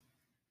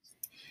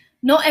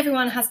Not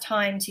everyone has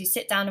time to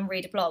sit down and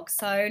read a blog,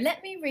 so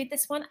let me read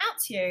this one out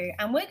to you.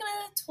 And we're going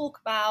to talk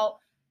about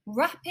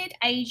rapid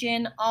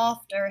aging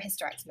after a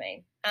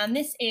hysterectomy. And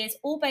this is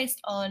all based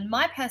on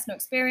my personal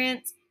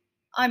experience.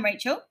 I'm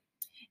Rachel.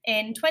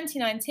 In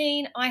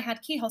 2019, I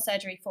had keyhole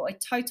surgery for a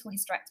total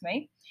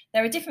hysterectomy.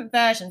 There are different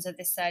versions of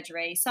this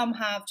surgery. Some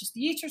have just the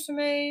uterus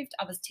removed,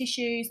 others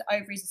tissues, the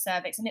ovaries, the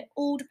cervix, and it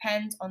all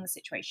depends on the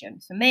situation.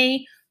 For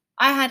me,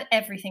 I had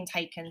everything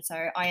taken,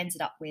 so I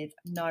ended up with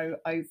no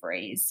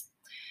ovaries.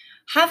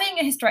 Having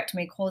a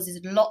hysterectomy causes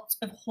lots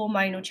of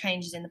hormonal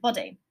changes in the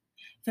body.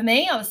 For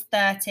me, I was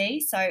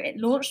 30, so it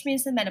launched me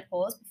into the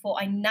menopause before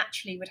I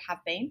naturally would have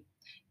been.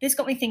 This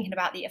got me thinking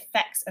about the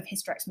effects of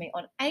hysterectomy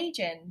on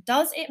aging.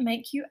 Does it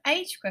make you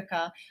age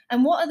quicker?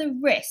 And what are the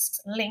risks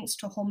linked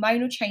to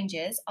hormonal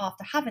changes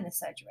after having the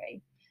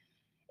surgery?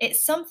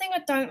 It's something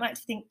I don't like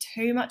to think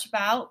too much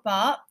about,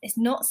 but it's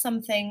not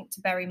something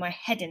to bury my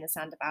head in the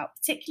sand about,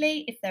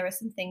 particularly if there are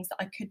some things that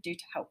I could do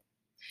to help.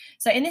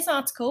 So, in this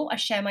article, I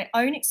share my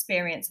own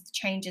experience of the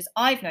changes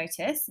I've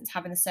noticed since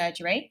having the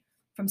surgery,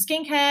 from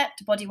skincare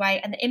to body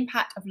weight and the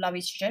impact of low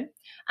estrogen.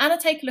 And I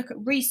take a look at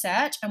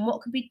research and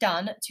what can be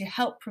done to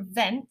help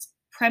prevent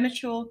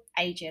premature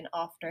aging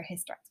after a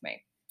hysterectomy.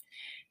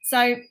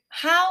 So,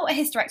 how a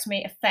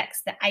hysterectomy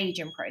affects the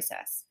aging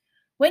process.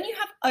 When you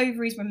have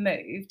ovaries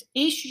removed,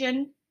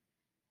 estrogen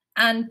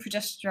and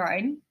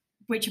progesterone,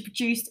 which are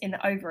produced in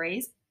the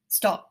ovaries,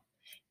 stop.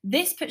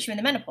 This puts you in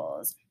the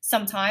menopause,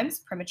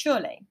 sometimes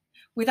prematurely.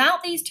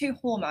 Without these two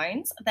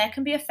hormones, there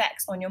can be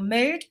effects on your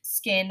mood,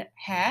 skin,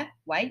 hair,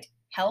 weight,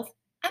 health,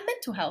 and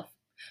mental health.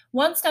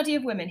 One study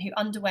of women who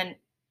underwent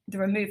the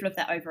removal of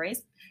their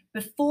ovaries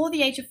before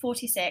the age of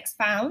 46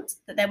 found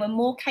that there were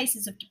more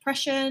cases of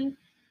depression,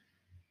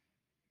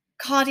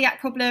 cardiac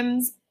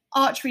problems,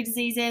 artery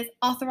diseases,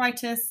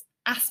 arthritis,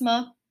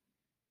 asthma,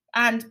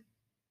 and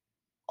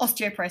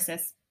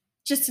osteoporosis,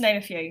 just to name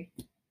a few.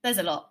 There's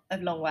a lot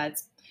of long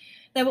words.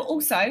 There were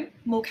also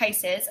more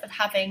cases of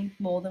having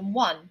more than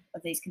one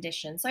of these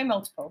conditions, so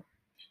multiple.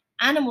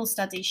 Animal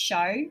studies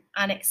show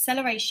an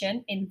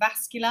acceleration in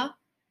vascular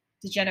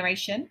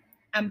degeneration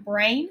and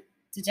brain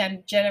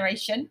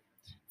degeneration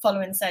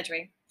following the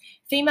surgery.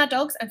 Female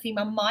dogs and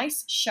female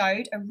mice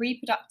showed a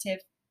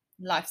reproductive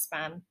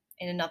lifespan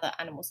in another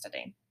animal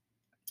study.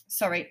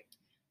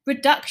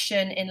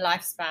 Reduction in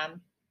lifespan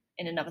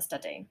in another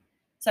study.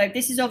 So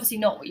this is obviously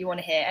not what you want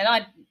to hear,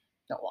 and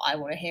not what I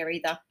want to hear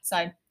either.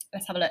 So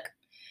let's have a look.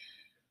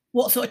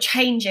 What sort of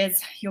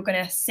changes you're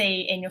going to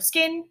see in your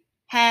skin,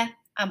 hair,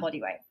 and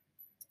body weight.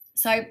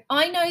 So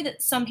I know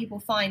that some people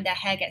find their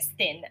hair gets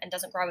thin and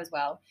doesn't grow as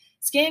well.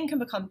 Skin can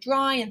become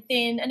dry and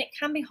thin, and it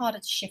can be harder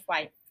to shift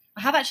weight.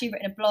 I have actually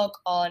written a blog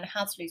on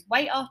how to lose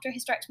weight after a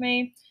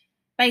hysterectomy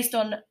based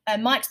on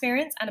my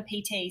experience and a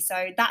PT.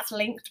 So that's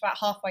linked about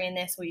halfway in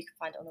this, or you can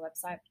find it on the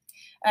website.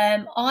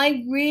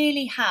 I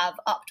really have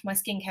upped my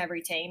skincare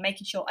routine,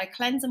 making sure I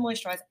cleanse and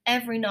moisturize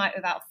every night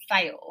without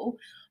fail.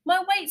 My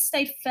weight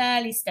stayed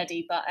fairly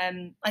steady, but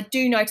I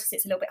do notice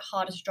it's a little bit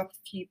harder to drop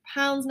a few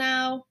pounds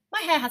now.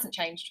 My hair hasn't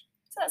changed,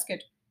 so that's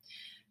good.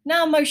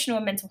 Now, emotional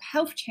and mental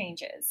health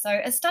changes. So,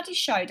 as studies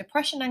show,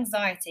 depression and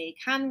anxiety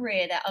can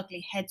rear their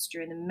ugly heads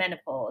during the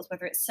menopause,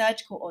 whether it's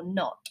surgical or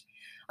not.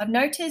 I've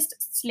noticed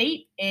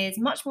sleep is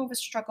much more of a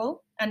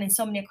struggle and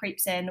insomnia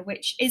creeps in,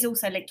 which is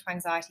also linked to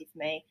anxiety for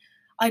me.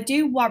 I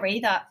do worry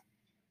that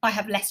I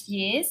have less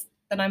years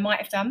than I might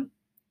have done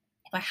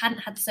if I hadn't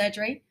had the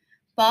surgery,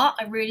 but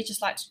I really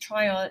just like to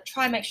try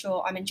and make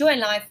sure I'm enjoying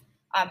life,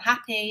 I'm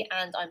happy,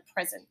 and I'm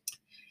present.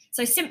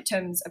 So,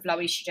 symptoms of low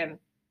estrogen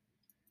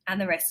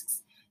and the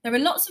risks. There are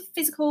lots of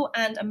physical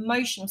and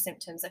emotional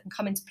symptoms that can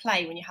come into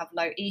play when you have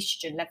low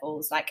estrogen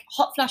levels, like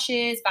hot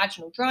flushes,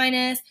 vaginal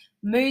dryness,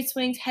 mood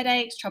swings,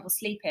 headaches, trouble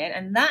sleeping,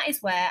 and that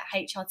is where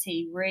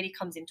HRT really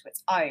comes into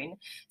its own.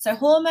 So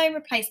hormone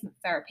replacement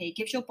therapy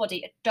gives your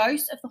body a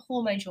dose of the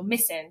hormones you're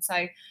missing,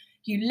 so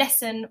you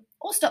lessen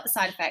or stop the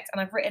side effects.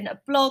 And I've written a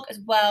blog as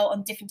well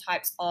on different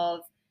types of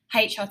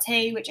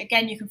HRT, which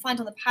again you can find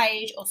on the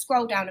page or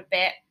scroll down a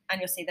bit and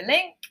you'll see the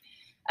link.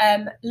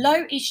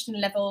 Low estrogen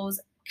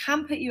levels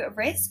can put you at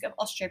risk of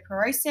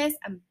osteoporosis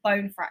and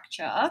bone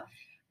fracture,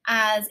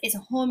 as it's a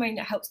hormone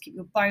that helps keep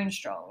your bones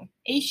strong.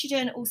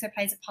 Estrogen also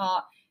plays a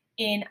part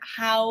in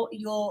how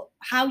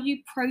you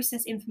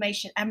process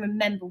information and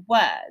remember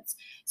words.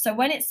 So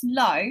when it's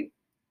low,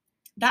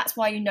 that's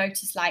why you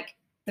notice like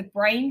the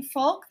brain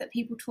fog that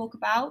people talk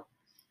about,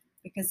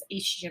 because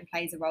estrogen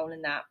plays a role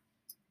in that.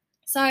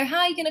 So how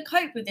are you going to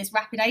cope with this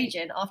rapid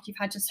aging after you've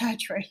had your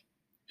surgery?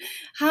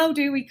 How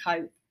do we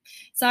cope?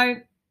 So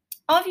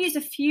I've used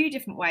a few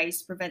different ways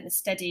to prevent the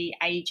steady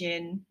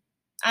aging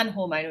and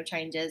hormonal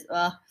changes.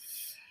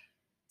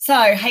 So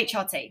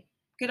HRT,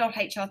 good old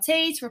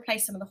HRT to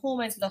replace some of the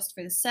hormones lost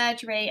through the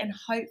surgery and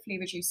hopefully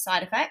reduce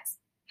side effects.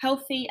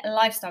 Healthy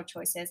lifestyle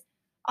choices.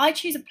 I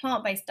choose a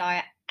plant-based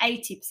diet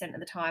 80% of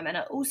the time, and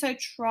I also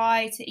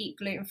try to eat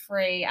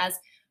gluten-free, as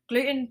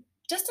gluten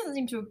just doesn't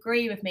seem to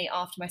agree with me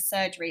after my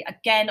surgery.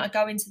 Again, I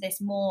go into this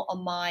more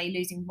on my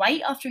losing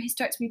weight after a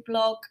hysterectomy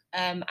blog,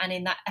 and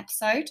in that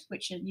episode,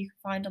 which you can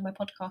find on my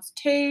podcast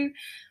too.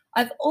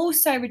 I've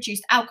also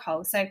reduced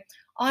alcohol. So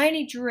I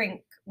only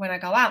drink when I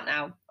go out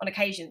now on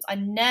occasions. I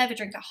never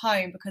drink at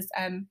home because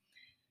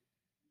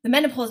the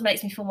menopause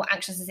makes me feel more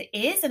anxious as it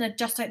is, and I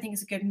just don't think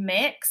it's a good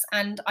mix.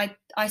 And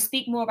I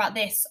speak more about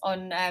this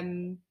on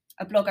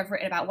a blog I've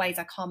written about ways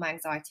I calm my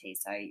anxiety.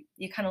 So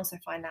you can also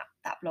find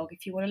that blog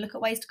if you want to look at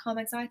ways to calm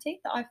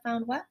anxiety that I've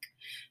found work.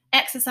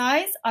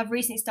 Exercise, I've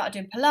recently started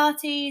doing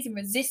Pilates and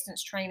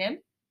resistance training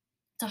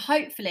to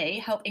hopefully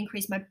help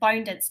increase my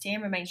bone density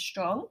and remain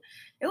strong.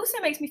 It also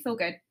makes me feel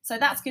good, so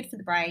that's good for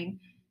the brain.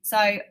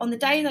 So on the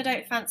days I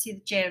don't fancy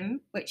the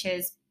gym, which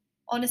is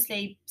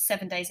honestly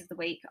 7 days of the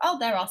week. Oh,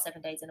 there are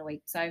 7 days in a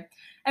week. So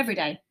every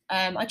day,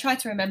 I try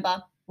to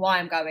remember why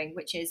I'm going,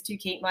 which is to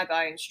keep my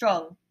bones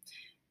strong.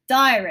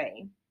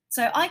 Diary.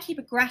 So I keep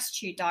a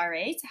gratitude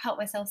diary to help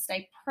myself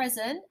stay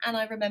present, and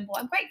I remember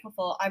what I'm grateful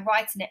for. I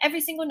write in it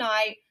every single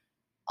night,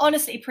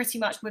 honestly, pretty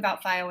much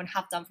without fail, and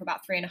have done for about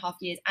 3.5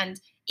 years.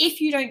 And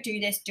if you don't do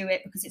this, do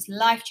it, because it's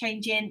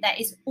life-changing. There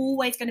is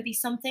always going to be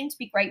something to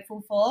be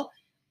grateful for,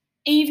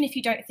 even if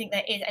you don't think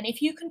there is. And if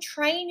you can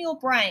train your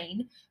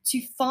brain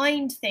to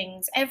find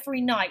things every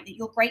night that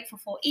you're grateful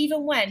for,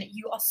 even when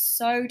you are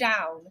so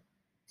down,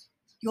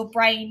 your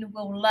brain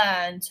will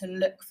learn to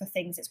look for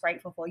things it's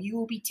grateful for. You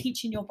will be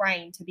teaching your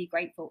brain to be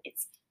grateful.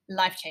 It's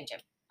life-changing.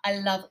 I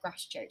love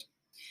gratitude.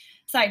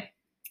 So,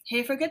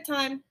 here for a good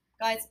time,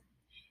 guys.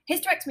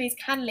 Hysterectomies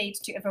can lead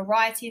to a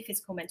variety of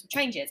physical mental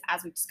changes,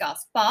 as we've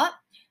discussed, but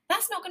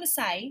that's not going to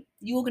say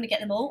you're going to get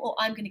them all or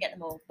I'm going to get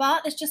them all.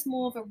 But there's just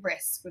more of a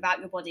risk without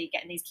your body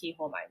getting these key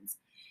hormones.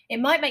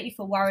 It might make you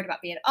feel worried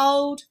about being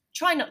old.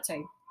 Try not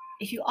to.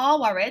 If you are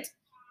worried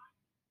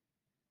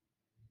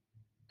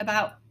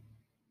about,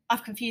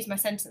 I've confused my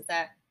sentence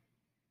there.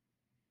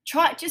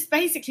 Just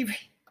basically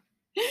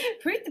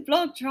read the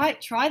blog.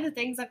 Try the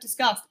things I've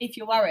discussed if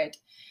you're worried.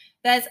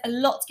 There's a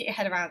lot to get your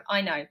head around,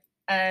 I know.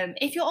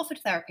 If you're offered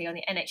therapy on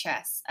the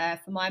NHS,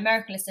 for my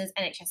American listeners,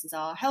 NHS is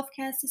our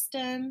healthcare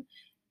system.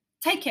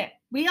 Take it.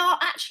 We are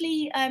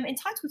actually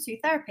entitled to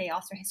therapy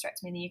after a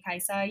hysterectomy in the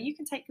UK, so you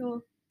can take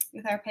your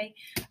therapy.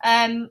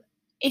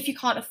 If you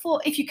can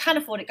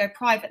afford it, go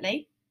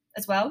privately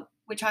as well,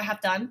 which I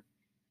have done.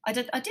 I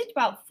did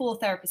about 4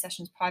 therapy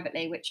sessions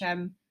privately, which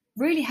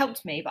really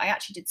helped me, but I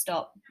actually did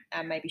stop,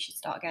 and maybe should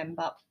start again,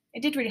 but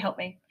it did really help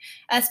me.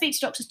 Speak to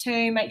doctors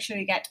too. Make sure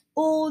you get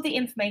all the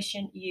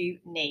information you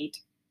need.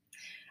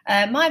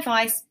 My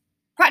advice,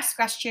 practice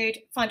gratitude,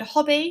 find a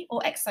hobby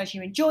or exercise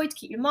you enjoy to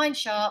keep your mind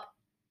sharp,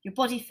 your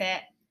body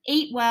fit,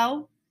 eat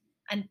well,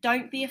 and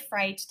don't be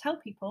afraid to tell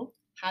people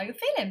how you're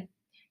feeling.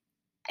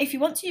 If you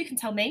want to, you can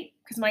tell me,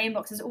 because my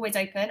inbox is always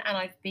open and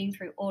I've been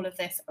through all of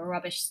this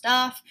rubbish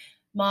stuff.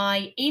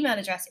 My email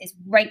address is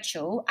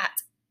Rachel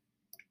at,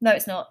 no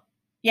it's not,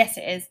 yes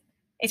it is,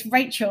 it's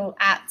Rachel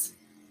at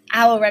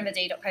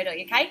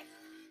ourremedy.co.uk,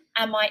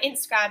 and my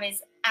Instagram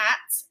is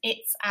at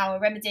It's Our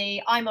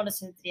Remedy. I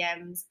monitor the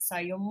DMs, so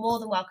you're more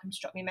than welcome to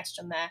drop me a message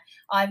on there.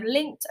 I've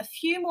linked a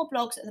few more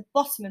blogs at the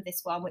bottom of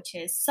this one, which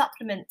is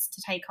supplements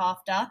to take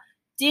after,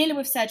 dealing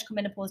with surgical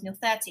menopause in your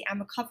 30, and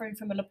recovering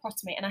from a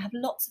laparotomy. And I have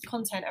lots of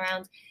content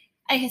around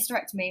a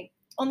hysterectomy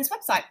on this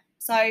website.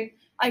 So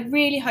I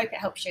really hope it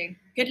helps you.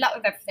 Good luck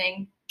with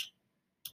everything.